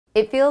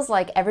It feels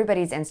like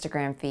everybody's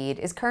Instagram feed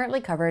is currently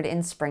covered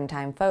in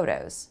springtime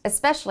photos,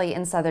 especially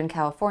in Southern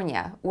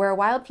California, where a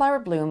wildflower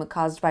bloom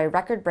caused by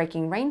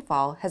record-breaking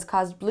rainfall has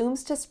caused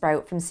blooms to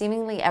sprout from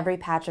seemingly every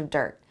patch of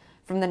dirt,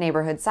 from the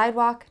neighborhood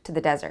sidewalk to the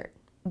desert.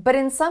 But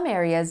in some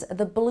areas,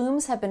 the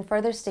blooms have been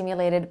further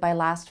stimulated by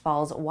last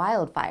fall's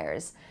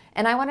wildfires,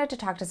 and I wanted to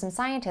talk to some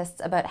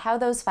scientists about how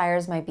those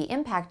fires might be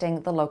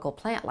impacting the local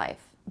plant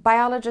life.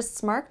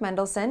 Biologists Mark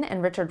Mendelson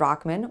and Richard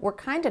Rockman were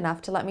kind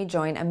enough to let me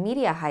join a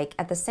media hike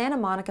at the Santa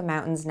Monica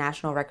Mountains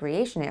National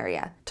Recreation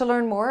Area to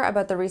learn more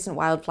about the recent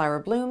wildflower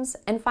blooms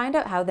and find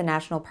out how the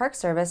National Park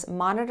Service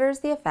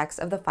monitors the effects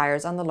of the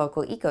fires on the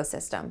local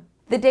ecosystem.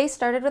 The day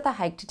started with a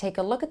hike to take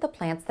a look at the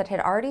plants that had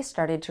already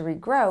started to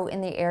regrow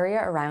in the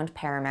area around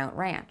Paramount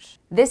Ranch.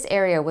 This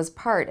area was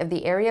part of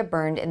the area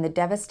burned in the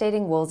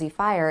devastating Woolsey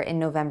Fire in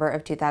November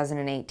of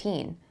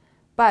 2018.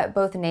 But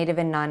both native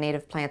and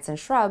non-native plants and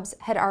shrubs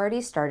had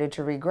already started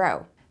to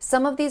regrow.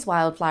 Some of these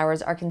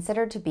wildflowers are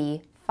considered to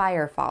be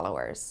fire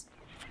followers.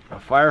 A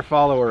fire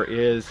follower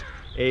is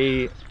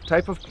a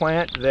type of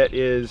plant that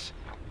is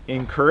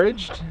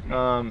encouraged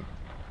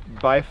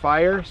by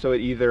fire, so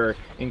it either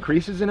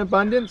increases in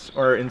abundance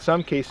or in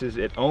some cases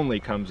it only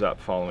comes up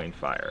following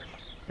fire.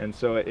 And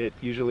so it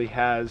usually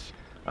has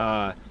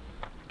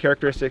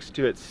characteristics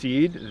to its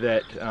seed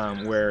that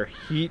where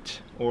heat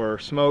or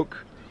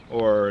smoke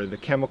or the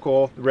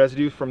chemical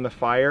residue from the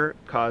fire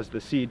cause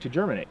the seed to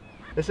germinate.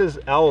 This is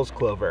owl's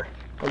clover,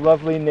 a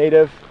lovely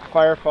native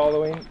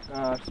fire-following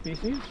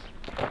species.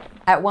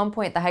 At one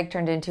point, the hike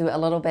turned into a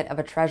little bit of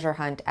a treasure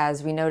hunt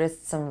as we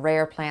noticed some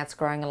rare plants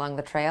growing along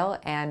the trail,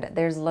 and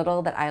there's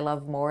little that I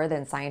love more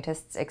than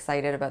scientists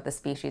excited about the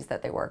species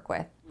that they work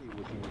with.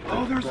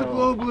 Oh, there's a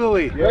globe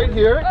lily. Right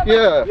here?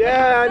 Yeah.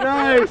 Yeah,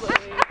 nice.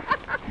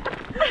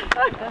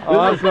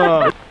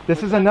 Awesome.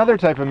 This is another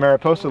type of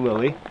Mariposa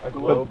lily,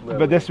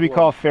 but this we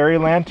call fairy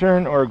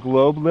lantern or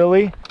globe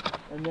lily.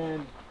 And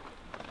then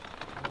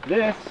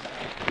this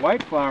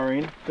white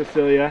flowering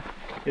Phacelia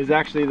is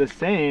actually the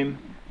same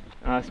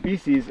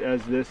species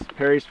as this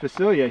Perry's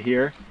Phacelia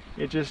here.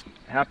 It just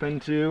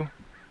happened to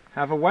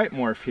have a white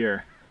morph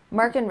here.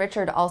 Mark and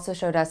Richard also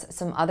showed us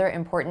some other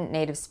important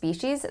native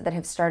species that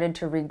have started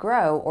to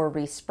regrow or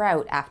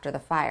resprout after the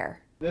fire.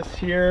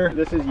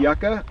 This is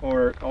Yucca,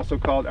 or also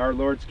called Our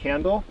Lord's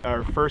Candle,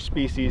 our first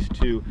species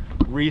to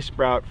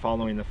resprout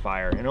following the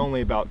fire, and only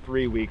about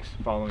 3 weeks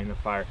following the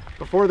fire,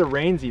 before the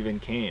rains even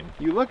came.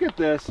 You look at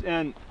this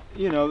and,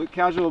 you know, the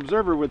casual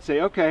observer would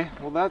say, okay,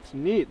 well that's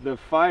neat. The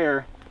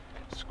fire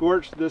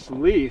scorched this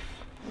leaf,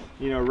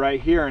 you know,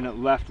 right here, and it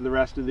left the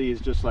rest of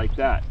these just like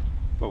that.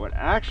 But what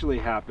actually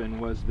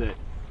happened was that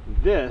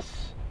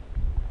this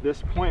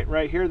point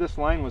right here, this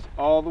line was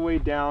all the way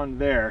down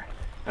there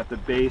at the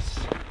base.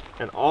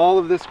 And all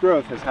of this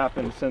growth has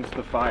happened since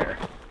the fire.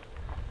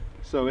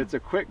 So it's a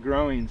quick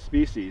growing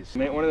species.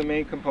 One of the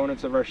main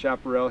components of our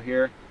chaparral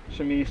here,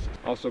 chamise,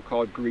 also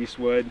called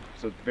greasewood,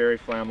 so it's very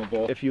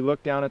flammable. If you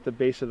look down at the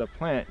base of the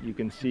plant, you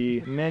can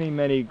see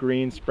many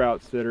green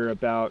sprouts that are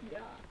about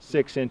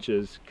 6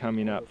 inches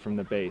coming up from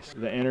the base.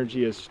 The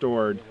energy is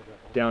stored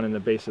down in the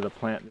base of the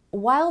plant.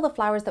 While the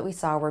flowers that we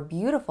saw were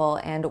beautiful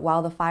and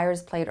while the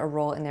fires played a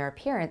role in their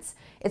appearance,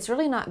 it's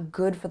really not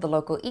good for the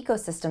local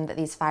ecosystem that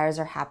these fires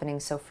are happening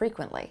so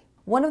frequently.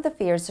 One of the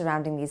fears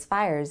surrounding these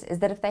fires is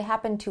that if they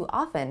happen too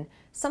often,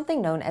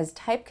 something known as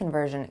type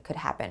conversion could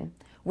happen,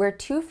 where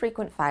too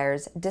frequent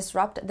fires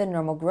disrupt the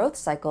normal growth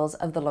cycles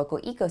of the local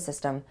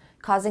ecosystem,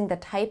 causing the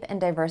type and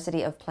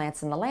diversity of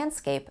plants in the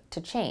landscape to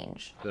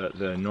change.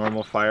 The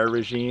normal fire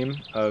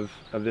regime of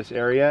this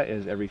area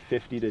is every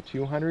 50 to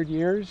 200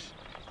 years,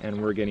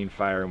 and we're getting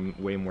fire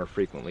way more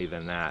frequently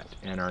than that.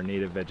 And our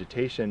native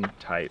vegetation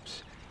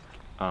types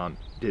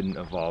didn't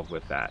evolve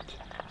with that.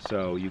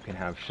 So you can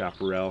have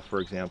chaparral, for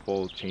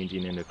example,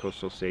 changing into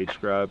coastal sage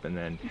scrub, and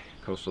then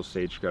coastal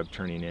sage scrub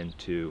turning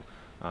into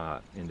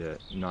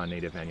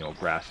non-native annual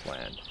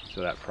grassland. So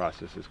that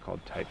process is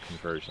called type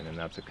conversion, and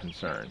that's a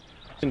concern.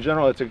 In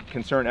general, it's a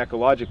concern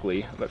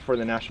ecologically, but for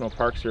the National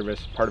Park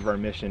Service, part of our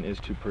mission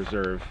is to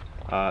preserve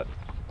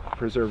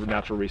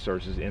natural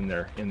resources in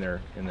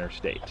their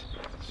state.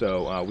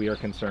 So we are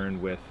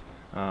concerned with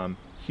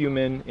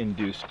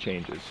human-induced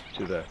changes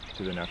to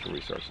the natural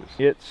resources.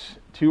 It's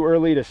too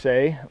early to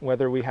say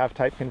whether we have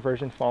type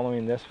conversion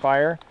following this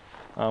fire.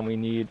 We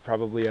need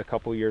probably a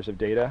couple years of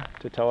data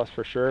to tell us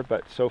for sure,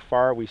 but so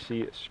far we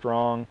see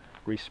strong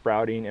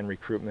resprouting and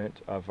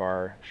recruitment of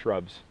our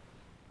shrubs.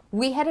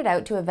 We headed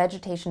out to a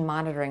vegetation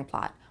monitoring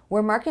plot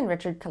where Mark and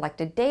Richard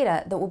collected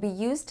data that will be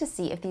used to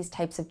see if these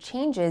types of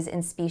changes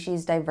in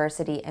species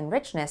diversity and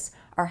richness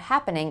are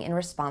happening in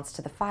response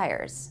to the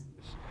fires.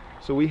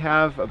 So we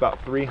have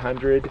about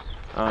 300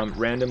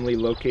 randomly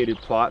located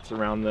plots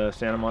around the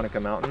Santa Monica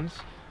Mountains,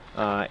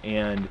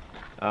 and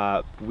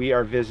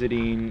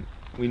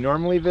we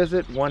normally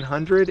visit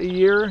 100 a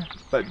year,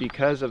 but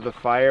because of the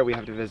fire we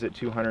have to visit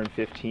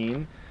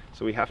 215,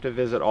 so we have to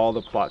visit all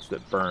the plots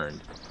that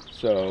burned.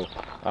 So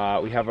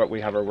we have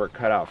our work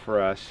cut out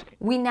for us.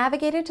 We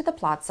navigated to the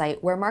plot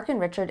site where Mark and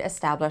Richard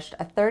established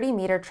a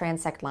 30-meter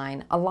transect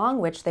line along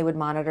which they would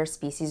monitor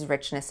species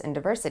richness and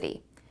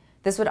diversity.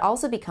 This would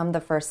also become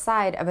the first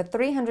side of a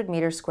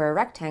 300-meter square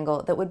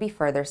rectangle that would be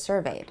further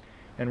surveyed.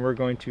 And we're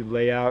going to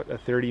lay out a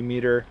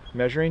 30-meter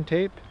measuring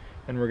tape,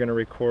 and we're going to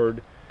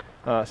record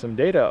some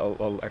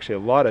data, actually a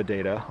lot of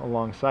data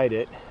alongside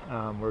it.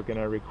 We're going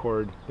to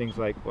record things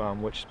like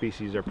which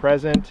species are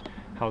present,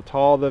 how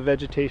tall the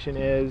vegetation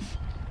is,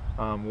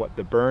 what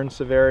the burn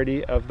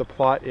severity of the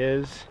plot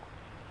is,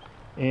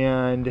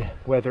 and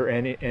whether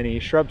any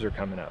shrubs are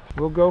coming up.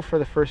 We'll go for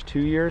the first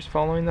 2 years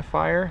following the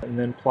fire, and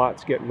then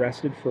plots get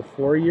rested for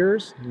 4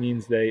 years. It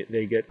means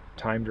they get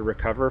time to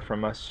recover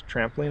from us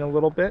trampling a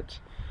little bit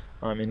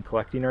in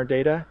collecting our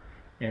data.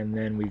 And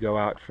then we go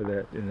out for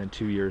and then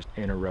 2 years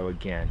in a row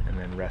again, and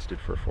then rested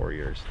for 4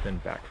 years, then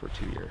back for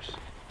 2 years.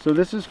 So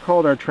this is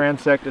called our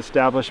transect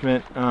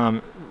establishment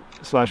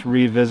 /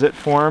 revisit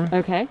form.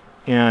 Okay.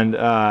 And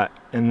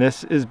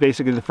this is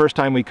basically the first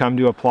time we come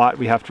to a plot,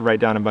 we have to write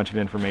down a bunch of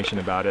information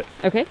about it.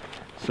 Okay.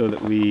 So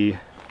that we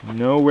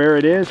know where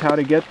it is, how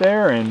to get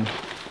there, and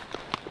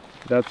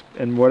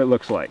what it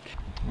looks like.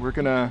 We're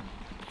gonna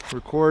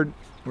record.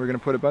 We're gonna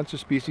put a bunch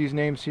of species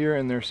names here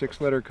and their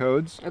 6-letter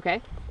codes.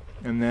 Okay.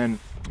 And then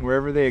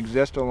wherever they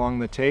exist along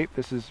the tape,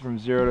 this is from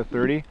 0 to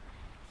 30,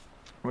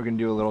 we're going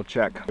to do a little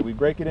check. We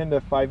break it into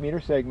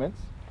 5-meter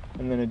segments,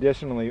 and then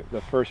additionally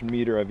the first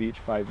meter of each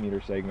 5-meter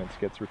segments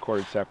gets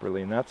recorded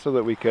separately, and that's so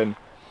that we can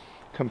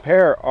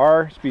compare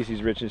our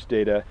species richness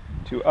data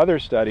to other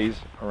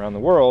studies around the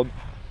world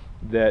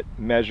that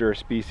measure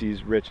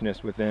species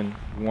richness within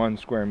 1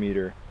 square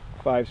meter,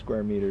 5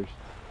 square meters,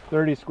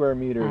 30 square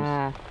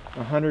meters,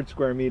 100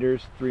 square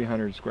meters,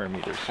 300 square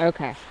meters.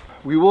 Okay.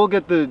 We will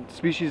get the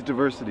species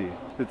diversity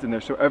that's in there.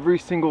 So every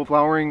single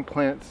flowering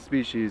plant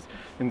species,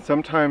 and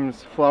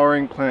sometimes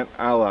flowering plant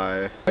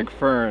ally, like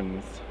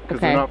ferns, because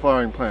they're not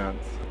flowering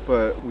plants,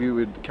 but we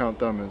would count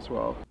them as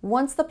well.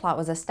 Once the plot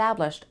was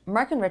established,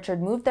 Mark and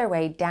Richard moved their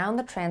way down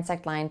the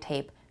transect line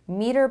tape,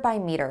 meter by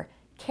meter,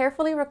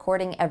 carefully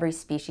recording every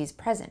species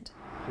present.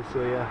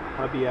 Phacelia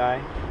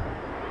hubbii,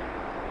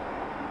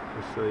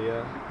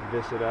 Phacelia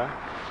viscida,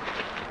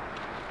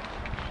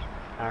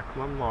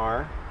 Acma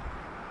mar,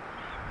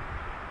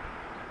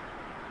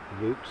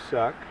 looped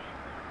suck.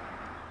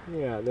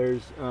 Yeah,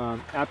 there's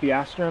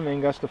Apiastrum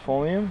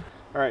angustifolium.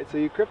 All right, so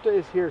Eucrypta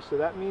is here, so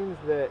that means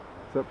that...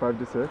 Is that 5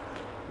 to 6?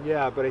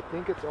 Yeah, but I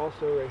think it's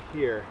also right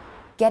here.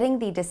 Getting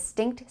the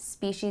distinct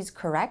species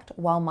correct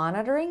while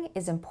monitoring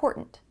is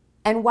important.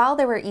 And while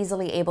they were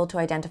easily able to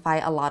identify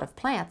a lot of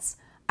plants,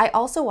 I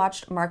also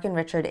watched Mark and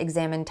Richard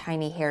examine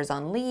tiny hairs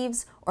on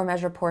leaves or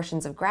measure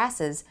portions of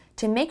grasses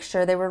to make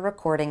sure they were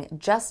recording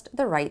just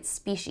the right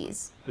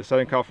species. The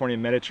Southern California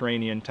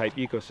Mediterranean type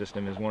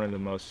ecosystem is one of the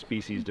most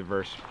species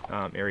diverse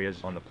areas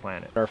on the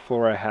planet. Our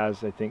flora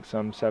has, I think,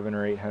 some 700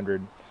 or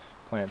 800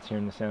 plants here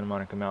in the Santa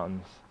Monica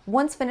Mountains.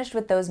 Once finished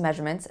with those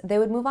measurements, they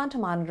would move on to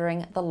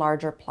monitoring the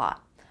larger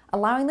plot,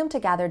 allowing them to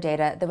gather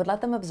data that would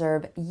let them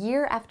observe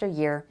year after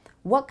year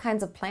what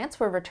kinds of plants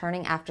were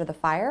returning after the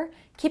fire,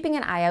 keeping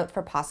an eye out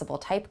for possible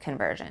type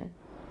conversion.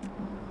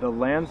 The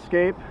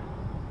landscape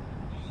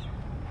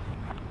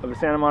of the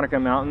Santa Monica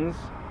Mountains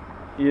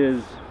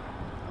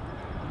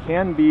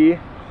can be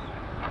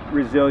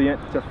resilient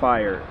to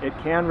fire. It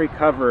can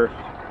recover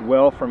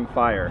well from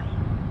fire,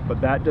 but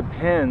that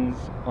depends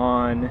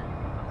on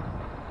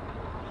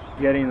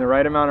getting the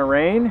right amount of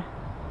rain,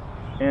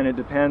 and it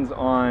depends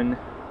on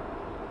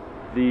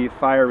the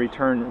fire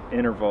return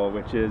interval,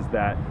 which is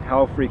that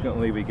how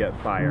frequently we get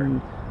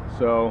fire.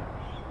 So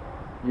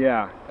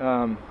yeah,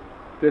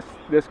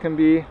 this can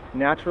be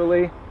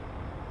naturally,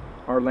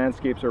 our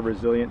landscapes are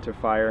resilient to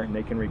fire, and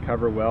they can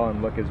recover well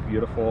and look as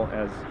beautiful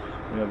as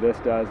this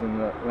does in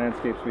the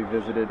landscapes we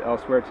visited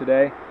elsewhere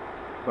today.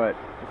 But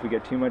if we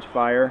get too much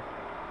fire,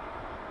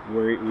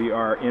 we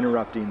are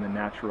interrupting the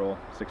natural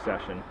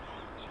succession.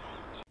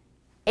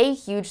 A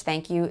huge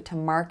thank you to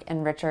Mark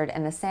and Richard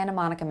and the Santa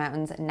Monica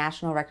Mountains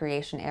National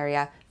Recreation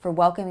Area for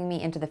welcoming me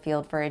into the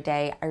field for a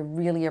day. I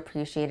really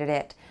appreciated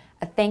it.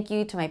 A thank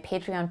you to my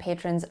Patreon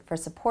patrons for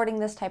supporting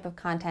this type of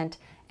content,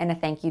 and a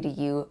thank you to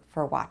you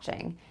for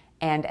watching.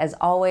 And as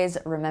always,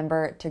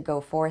 remember to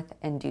go forth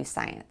and do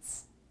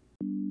science.